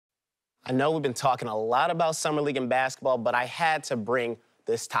I know we've been talking a lot about Summer League and basketball, but I had to bring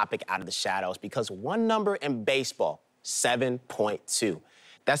this topic out of the shadows because one number in baseball, 7.2.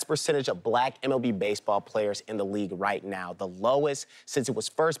 That's the percentage of Black MLB baseball players in the league right now, the lowest since it was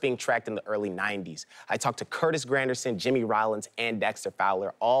first being tracked in the early 90s. I talked to Curtis Granderson, Jimmy Rollins, and Dexter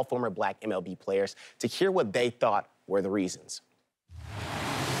Fowler, all former Black MLB players, to hear what they thought were the reasons.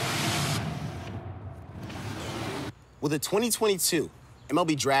 With the 2022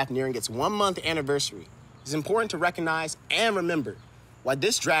 MLB draft nearing its one-month anniversary, it's important to recognize and remember why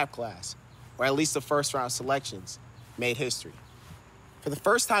this draft class, or at least the first-round selections, made history. For the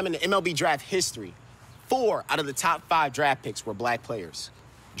first time in the MLB draft history, 4 out of the top 5 draft picks were Black players: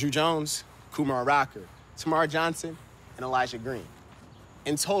 Drew Jones, Kumar Rocker, Tamar Johnson, and Elijah Green.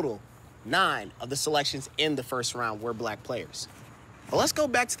 In total, 9 of the selections in the first round were Black players. But let's go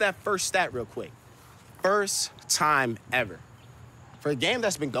back to that first stat real quick. First time ever. For a game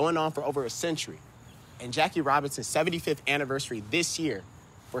that's been going on for over a century, and Jackie Robinson's 75th anniversary this year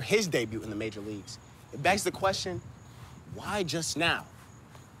for his debut in the major leagues, it begs the question, why just now?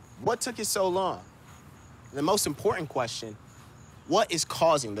 What took it so long? And the most important question, what is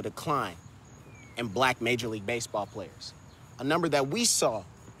causing the decline in Black Major League Baseball players? A number that we saw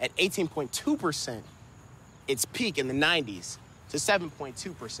at 18.2%, its peak in the 90s, to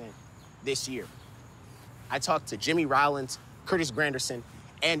 7.2% this year. I talked to Jimmy Rollins, Curtis Granderson,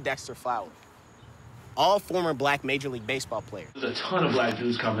 and Dexter Fowler, all former Black Major League Baseball players. There's a ton of Black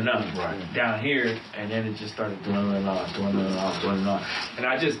dudes coming up down here, and then it just started dwindling off. And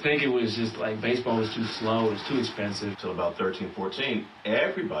I just think it was just like baseball was too slow, it was too expensive. Until about 13, 14,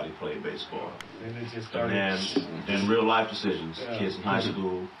 everybody played baseball. And it just started. And then real life decisions. Yeah. Kids in high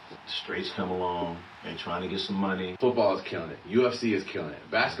school, straights come along, and trying to get some money. Football is killing it. UFC is killing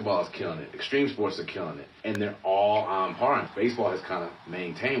it. Basketball is killing it. Extreme sports are killing it. And they're all on par. Baseball has kind of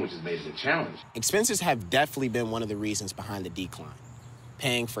maintained, which has made it a challenge. Expenses have definitely been one of the reasons behind the decline.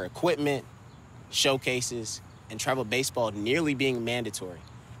 Paying for equipment, showcases, and travel baseball nearly being mandatory.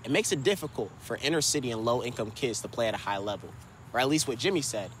 It makes it difficult for inner city and low-income kids to play at a high level, or at least what Jimmy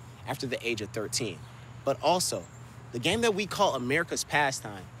said, after the age of 13. But also, the game that we call America's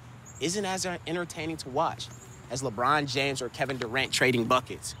pastime isn't as entertaining to watch as LeBron James or Kevin Durant trading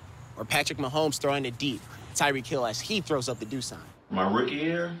buckets, or Patrick Mahomes throwing it deep, Tyreek Hill as he throws up the do sign. My rookie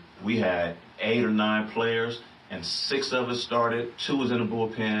year, we had 8 or 9 players, and 6 of us started, 2 was in the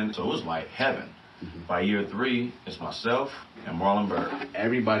bullpen, so it was like heaven. By year 3, it's myself and Marlon Byrd.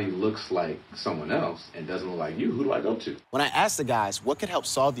 Everybody looks like someone else and doesn't look like you. Who do I go to? When I asked the guys what could help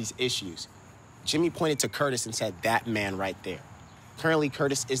solve these issues, Jimmy pointed to Curtis and said, that man right there. Currently,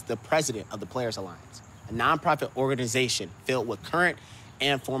 Curtis is the president of the Players Alliance, a nonprofit organization filled with current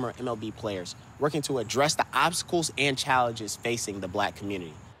and former MLB players working to address the obstacles and challenges facing the Black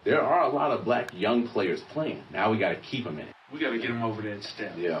community. There are a lot of Black young players playing. Now we got to keep them in it. We got to get them over that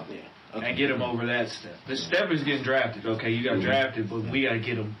step. Yeah. Okay. And get them over that step. The step is getting drafted, okay? You got drafted, but we got to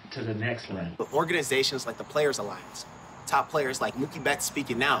get them to the next level. But organizations like the Players Alliance, top players like Mookie Betts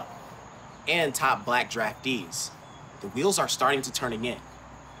speaking out, and top Black draftees, the wheels are starting to turn again.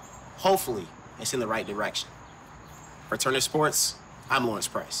 Hopefully, it's in the right direction. For Turner Sports, I'm Lawrence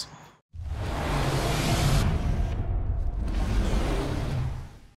Price.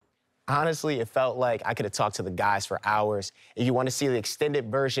 Honestly, it felt like I could have talked to the guys for hours. If you want to see the extended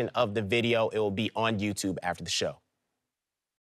version of the video, it will be on YouTube after the show.